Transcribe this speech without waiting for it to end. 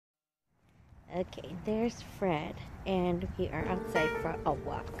Okay, there's Fred, and we are outside for a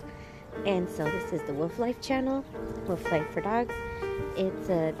walk. And so this is the Wufflife channel, Wufflife for dogs.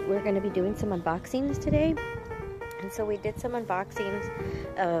 We're going to be doing some unboxings today. And so we did some unboxings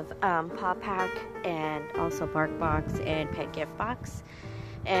of Paw Pack and also Bark Box and Pet Gift Box.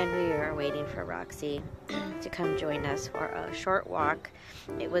 And we are waiting for Roxy to come join us for a short walk.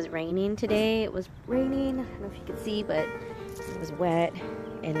 It was raining today. It was raining. I don't know if you could see, but it was wet.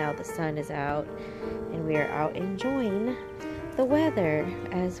 And now the sun is out. And we are out enjoying the weather.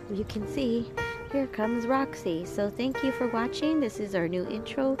 As you can see, here comes Roxy. So thank you for watching. This is our new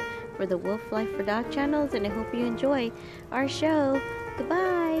intro for the Wufflife for Dog channels. And I hope you enjoy our show.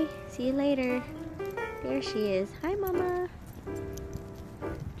 Goodbye. See you later. There she is. Hi, Mama.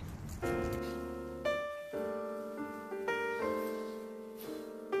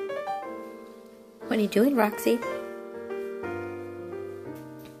 What are you doing, Roxy?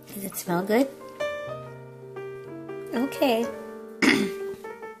 Does it smell good? Okay.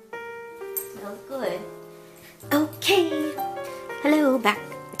 Smells good. Okay. Hello, back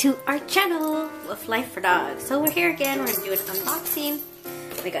to our channel, Wufflife for Dogs. So we're here again. We're going to do an unboxing.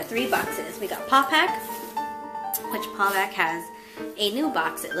 We got 3 boxes. We got Paw Pack, which Paw Pack has a new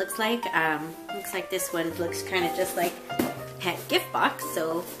box, it looks like. Looks like this one looks kind of just like Pet Gift Box,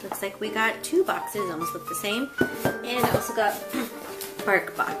 so looks like we got 2 boxes, almost look the same. And I also got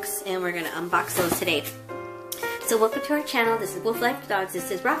Bark Box, and we're gonna unbox those today. So welcome to our channel. This is Wufflife for Dogs.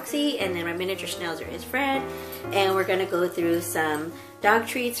 This is Roxy, and then my miniature schnauzer is Fred. And we're gonna go through some dog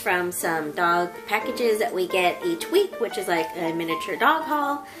treats from some dog packages that we get each week, which is like a miniature dog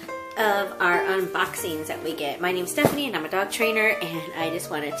haul of our unboxings that we get. My name's Stephanie and I'm a dog trainer, and I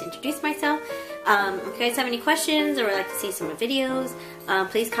just wanted to introduce myself. If you guys have any questions or would like to see some videos,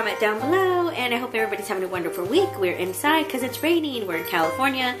 please comment down below, and I hope everybody's having a wonderful week. We're inside because it's raining. We're in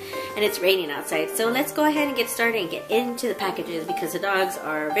California and it's raining outside. So let's go ahead and get started and get into the packages because the dogs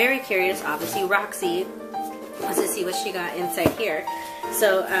are very curious. Obviously Roxy wants to see what she got inside here.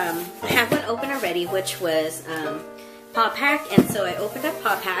 So I have one open already, which was Paw Pack, and so I opened up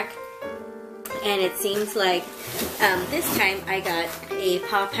Paw Pack, and it seems like this time I got a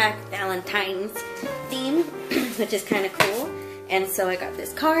Paw Pack Valentine's theme, which is kind of cool. And so I got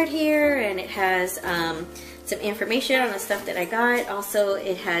this card here, and it has some information on the stuff that I got. Also,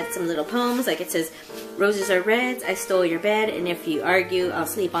 it had some little poems, like it says, "Roses are reds, I stole your bed, and if you argue, I'll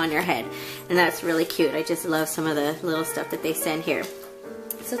sleep on your head." And that's really cute. I just love some of the little stuff that they send here.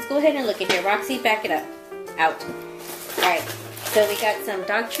 So let's go ahead and look at here. Roxy, back it up. Out. Alright, so we got some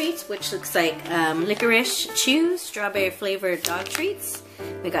dog treats, which looks like licorice chews, strawberry flavored dog treats.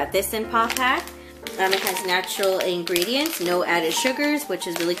 We got this in Paw Pack. It has natural ingredients, no added sugars, which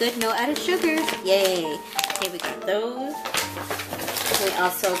is really good. No added sugars. Yay. Okay, we got those. We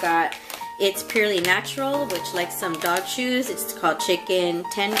also got It's Purely Natural, which like some dog chews. It's called chicken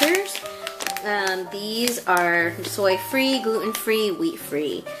tenders. These are soy-free, gluten-free,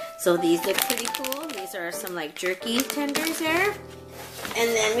 wheat-free. So these look pretty cool. These are some like jerky tenders there. And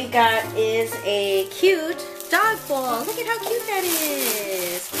then we got is a cute dog bowl. Look at how cute that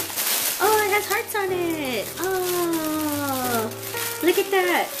is. Oh, it has hearts on it. Oh, look at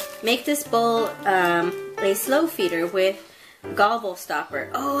that. Make this bowl a slow feeder with gobble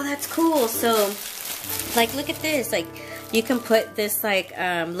stopper. Oh, that's cool. So, like, look at this. Like, you can put this like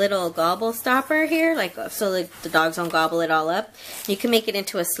little gobble stopper here, like so like the dogs don't gobble it all up. You can make it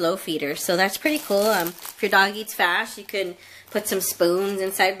into a slow feeder, so that's pretty cool. If your dog eats fast, you can put some spoons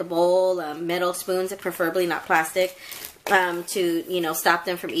inside the bowl, metal spoons, preferably not plastic, to stop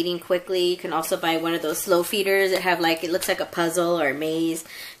them from eating quickly. You can also buy one of those slow feeders that have like, it looks like a puzzle or a maze.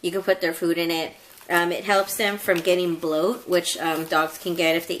 You can put their food in it. It helps them from getting bloat, which dogs can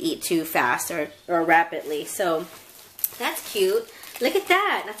get if they eat too fast or rapidly. So that's cute. Look at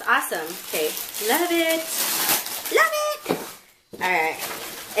that. That's awesome. Okay. Love it. Love it. Alright.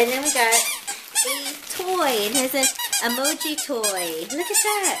 And then we got a toy. It has an emoji toy. Look at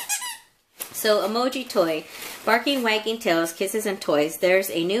that. So, emoji toy. Barking, wagging tails, kisses, and toys. There's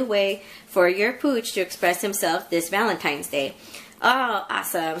a new way for your pooch to express himself this Valentine's Day. Oh,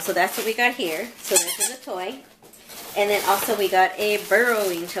 awesome. So that's what we got here. So this is a toy. And then also we got a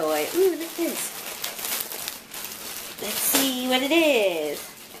burrowing toy. Ooh, look at this. Let's see what it is.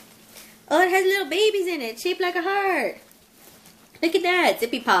 Oh, it has little babies in it, shaped like a heart. Look at that,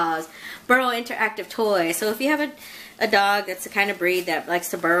 Zippy Paws. Burrow interactive toy. So if you have a dog that's the kind of breed that likes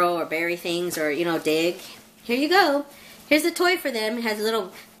to burrow or bury things or, dig, here you go. Here's a toy for them. It has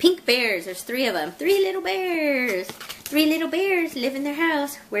little pink bears. There's 3 of them. 3 little bears. 3 little bears live in their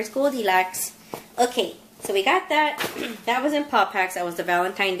house. Where's Goldilocks? Okay, so we got that. That was in Paw Packs. That was the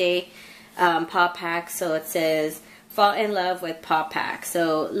Valentine's Day Paw Pack. So it says fall in love with Paw Pack.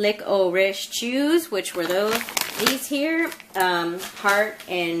 So Lick-O-Rish Chews, which were these here. Heart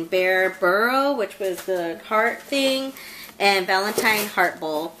and Bear Burrow, which was the heart thing. And Valentine Heart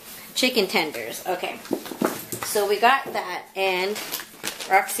Bowl. Chicken tenders. Okay. So we got that, and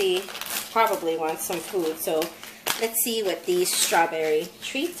Roxy probably wants some food. So let's see what these strawberry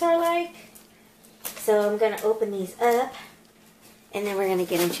treats are like. So I'm going to open these up, and then we're going to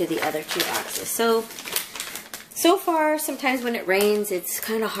get into the other two boxes. So far, sometimes when it rains, it's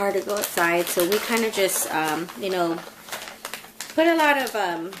kind of hard to go outside. So we kind of just, you know, put a lot of,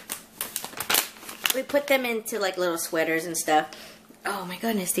 we put them into like little sweaters and stuff. Oh my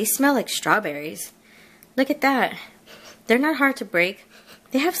goodness, these smell like strawberries. Look at that. They're not hard to break.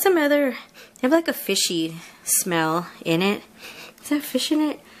 They have some other, they have like a fishy smell in it. Is that fish in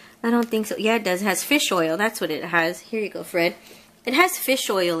it? I don't think so. Yeah, it does. It has fish oil. That's what it has. Here you go, Fred. It has fish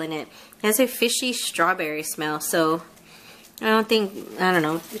oil in it. It has a fishy strawberry smell. So, I don't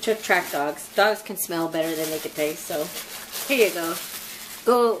know. We took track dogs. Dogs can smell better than they can taste. So, here you go.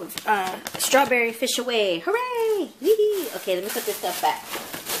 Go, strawberry fish away. Hooray! Wee-hee. Okay, let me put this stuff back.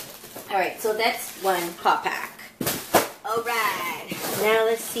 Alright, so that's one Paw Pack. Alright, now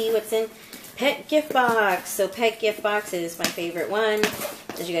let's see what's in Pet Gift Box. So Pet Gift Box is my favorite one.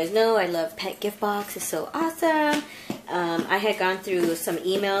 As you guys know, I love Pet Gift Box. It's so awesome. I had gone through some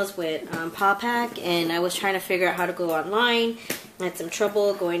emails with Paw Pack, and I was trying to figure out how to go online. I had some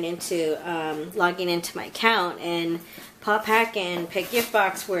trouble going into, logging into my account, and Paw Pack and Pet Gift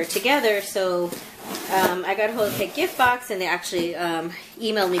Box were together, so I got a hold of Pet Gift Box, and they actually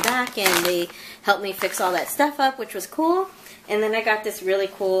emailed me back, and they helped me fix all that stuff up, which was cool. And then I got this really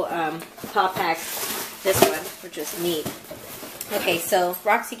cool Paw Pack, this one, which is neat. Okay, so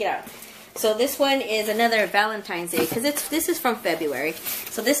Roxy, get out. So this one is another Valentine's Day, because this is from February.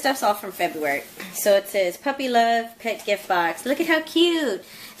 So this stuff's all from February. So it says Puppy Love Pet Gift Box. Look at how cute.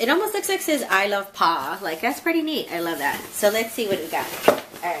 It almost looks like it says I love paw. Like, that's pretty neat. I love that. So let's see what we got.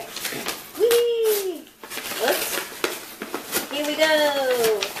 Alright. Whee! Whoops. Here we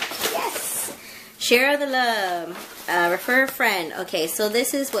go. Yes! Share the love. Refer a friend. Okay, so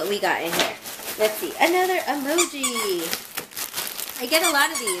this is what we got in here. Let's see. Another emoji. I get a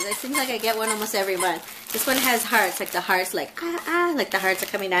lot of these. It seems like I get one almost every month. This one has hearts, like the hearts, like like the hearts are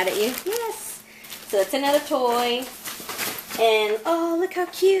coming out at you. Yes. So it's another toy. And oh, look how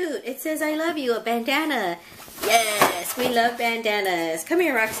cute! It says "I love you," a bandana. Yes, we love bandanas. Come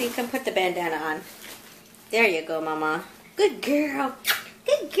here, Roxy. Come put the bandana on. There you go, Mama. Good girl.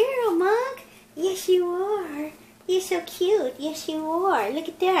 Good girl, Monk. Yes, you are. You're so cute. Yes, you are. Look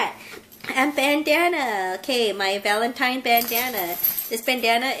at that. And bandana. Okay, my Valentine bandana. This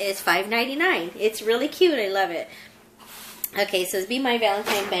bandana is $5.99. It's really cute. I love it. Okay, so it's Be My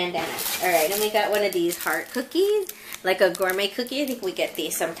Valentine bandana. Alright, and we got one of these heart cookies. Like a gourmet cookie. I think we get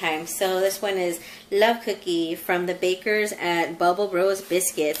these sometimes. So this one is Love Cookie from the bakers at Bubble Rose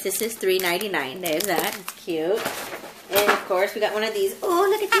Biscuits. This is $3.99. There's that. It's cute. And of course, we got one of these. Oh,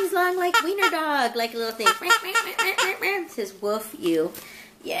 look at these long, like wiener dog, like little thing. It says Woof You.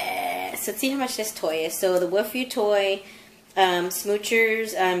 Yes. Let's see how much this toy is. So the Woof You toy,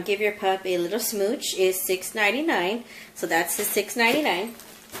 Smoochers, Give Your Pup a Little Smooch is $6.99. So that's the $6.99.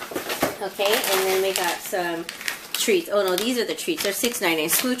 Okay, and then we got some treats. Oh no, these are the treats. They're $6.99.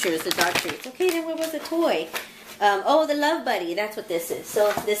 Smoochers, the dog treats. Okay, then what was the toy? Oh, the Love Buddy. That's what this is.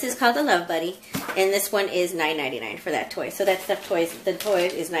 So this is called the Love Buddy, and this one is $9.99 for that toy. So that's the toys. The toy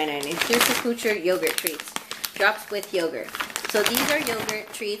is $9.99. Here's the Smoocher yogurt treats. Drops with yogurt. So these are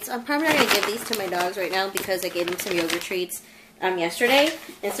yogurt treats. I'm probably not going to give these to my dogs right now because I gave them some yogurt treats yesterday.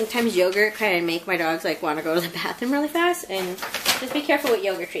 And sometimes yogurt kind of make my dogs like want to go to the bathroom really fast. And just be careful with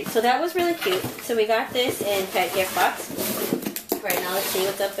yogurt treats. So that was really cute. So we got this in Pet Gift Box. Right now, let's see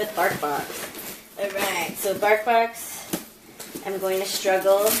what's up with Bark Box. Alright, so Bark Box, I'm going to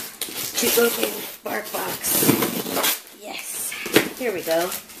struggle to open Bark Box. Yes, here we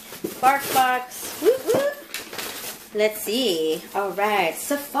go. Bark Box, whoop whoop. Let's see. Alright,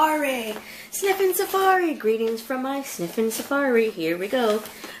 Safari, Sniffin' Safari. Greetings from my Sniffin' Safari. Here we go.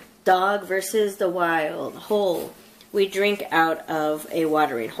 Dog versus the wild. Hole. We drink out of a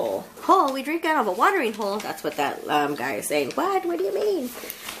watering hole. Hole? We drink out of a watering hole? That's what that guy is saying. What? What do you mean?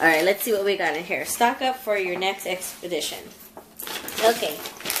 Alright, let's see what we got in here. Stock up for your next expedition. Okay,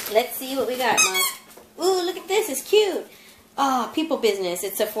 let's see what we got, Mom. Ooh, look at this. It's cute. Oh, people business.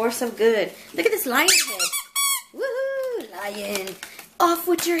 It's a force of good. Look at this lion head. Woohoo! Lion. Off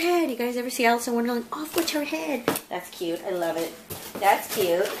with your head. You guys ever see Alice in Wonderland? Off with your head. That's cute. I love it. That's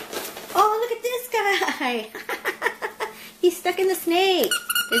cute. Oh, look at this guy. He's stuck in the snake.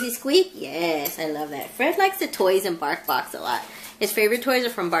 Does he squeak? Yes, I love that. Fred likes the toys in BarkBox a lot. His favorite toys are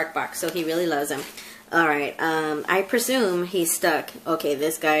from BarkBox, so he really loves them. Alright, I presume he's stuck. Okay,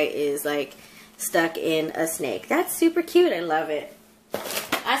 this guy is like stuck in a snake. That's super cute. I love it.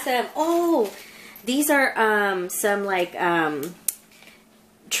 Awesome. Oh, these are some like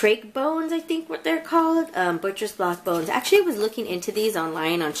trach bones, I think what they're called. Butcher's block bones. Actually, I was looking into these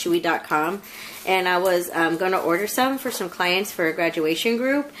online on Chewy.com, and I was going to order some for some clients for a graduation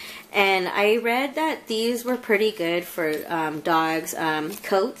group, and I read that these were pretty good for dogs'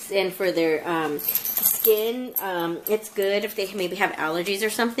 coats and for their skin. It's good if they maybe have allergies or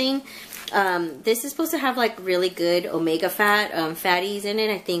something. This is supposed to have like really good omega fatties in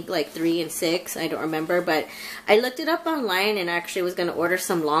it. I think like 3 and 6. I don't remember, but I looked it up online and actually was going to order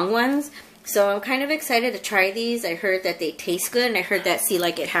some long ones. So I'm kind of excited to try these. I heard that they taste good, and I heard that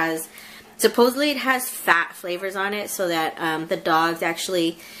it has, supposedly it has fat flavors on it, so that the dogs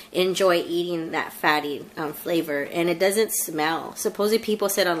actually enjoy eating that fatty flavor, and it doesn't smell. Supposedly people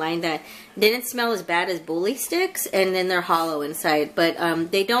said online that it didn't smell as bad as bully sticks, and then they're hollow inside, but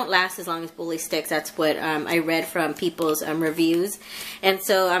they don't last as long as bully sticks. That's what I read from people's reviews, and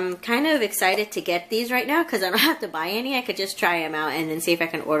so I'm kind of excited to get these right now because I don't have to buy any. I could just try them out and then see if I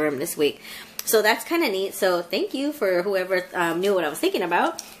can order them this week. So that's kind of neat. So thank you for whoever knew what I was thinking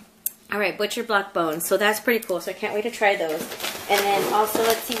about. Alright, butcher block bones. So that's pretty cool. So I can't wait to try those. And then also,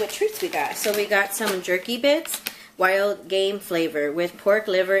 let's see what treats we got. So we got some jerky bits, wild game flavor with pork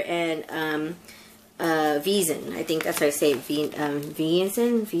liver and Veason. I think that's how I say it.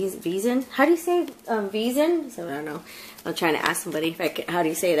 Veason? How do you say Veason? So I don't know. I'm trying to ask somebody if I can, how do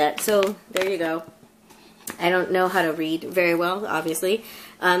you say that. So there you go. I don't know how to read very well, obviously.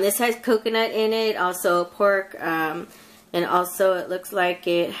 This has coconut in it, also pork, and also it looks like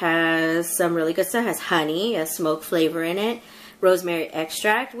it has some really good stuff. It has honey, a smoke flavor in it. Rosemary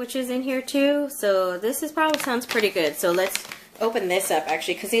extract, which is in here too. So this is probably sounds pretty good. So let's open this up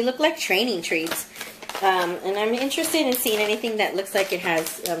actually, because they look like training treats. And I'm interested in seeing anything that looks like it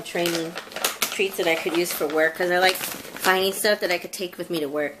has training treats that I could use for work, because I like finding stuff that I could take with me to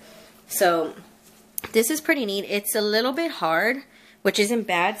work. So this is pretty neat. It's a little bit hard, which isn't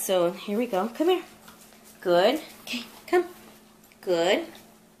bad. So here we go. Come here. Good. Okay. Come. Good.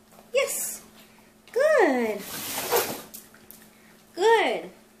 Yes. Good. Good.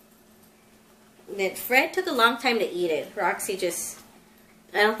 Then Fred took a long time to eat it. Roxy just,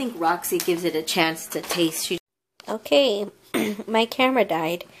 I don't think Roxy gives it a chance to taste. Okay, my camera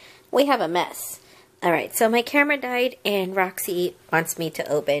died. We have a mess. Alright, so my camera died and Roxy wants me to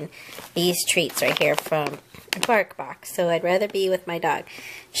open these treats right here from BarkBox. So I'd rather be with my dog.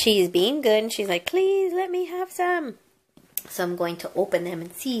 She's being good and she's like, please let me have some. So I'm going to open them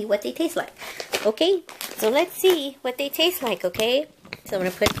and see what they taste like. Okay, so let's see what they taste like, okay? So I'm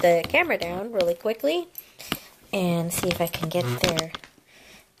going to put the camera down really quickly and see if I can get their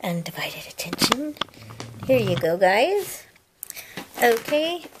undivided attention. Here you go, guys.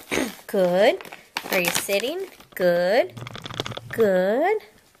 Okay, good. Are you sitting? Good. Good.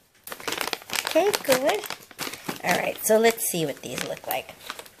 Okay, good. Alright, so let's see what these look like.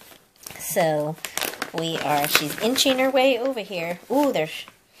 So she's inching her way over here. Ooh, they're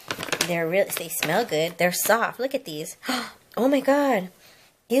really, they smell good. They're soft. Look at these. Oh my god.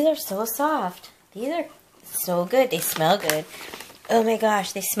 These are so soft. These are so good. They smell good. Oh my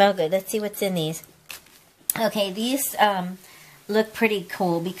gosh, they smell good. Let's see what's in these. Okay, these look pretty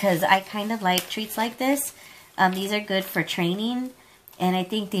cool because I kind of like treats like this. These are good for training, and I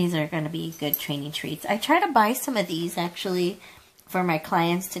think these are going to be good training treats. I try to buy some of these actually for my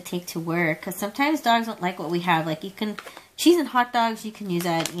clients to take to work, because sometimes dogs don't like what we have. Like, you can, cheese and hot dogs, you can use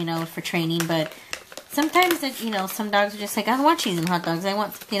that, you know, for training, but sometimes that, you know, some dogs are just like, I don't want cheese and hot dogs. I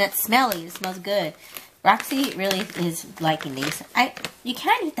want something that's smelly. It smells good. Roxy really is liking these. You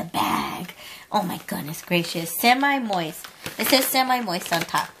can't eat the bag. Oh my goodness gracious. Semi-moist. It says semi-moist on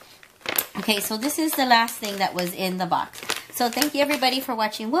top. Okay, so this is the last thing that was in the box. So thank you everybody for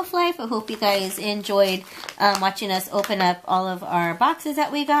watching Wufflife. I hope you guys enjoyed watching us open up all of our boxes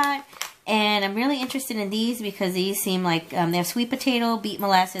that we got. And I'm really interested in these because these seem like they have sweet potato, beet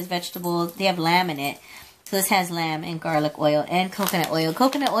molasses, vegetables. They have lamb in it. So this has lamb and garlic oil and coconut oil.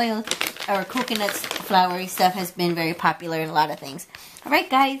 Coconut oil or coconut floury stuff has been very popular in a lot of things. Alright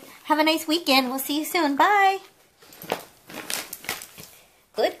guys, have a nice weekend. We'll see you soon. Bye.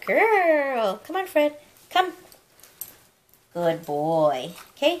 Good girl. Come on, Fred. Come. Good boy.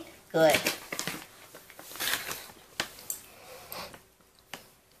 Okay? Good.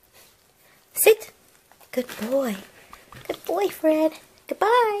 Sit. Good boy. Good boy, Fred.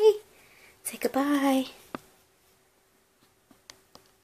 Goodbye. Say goodbye.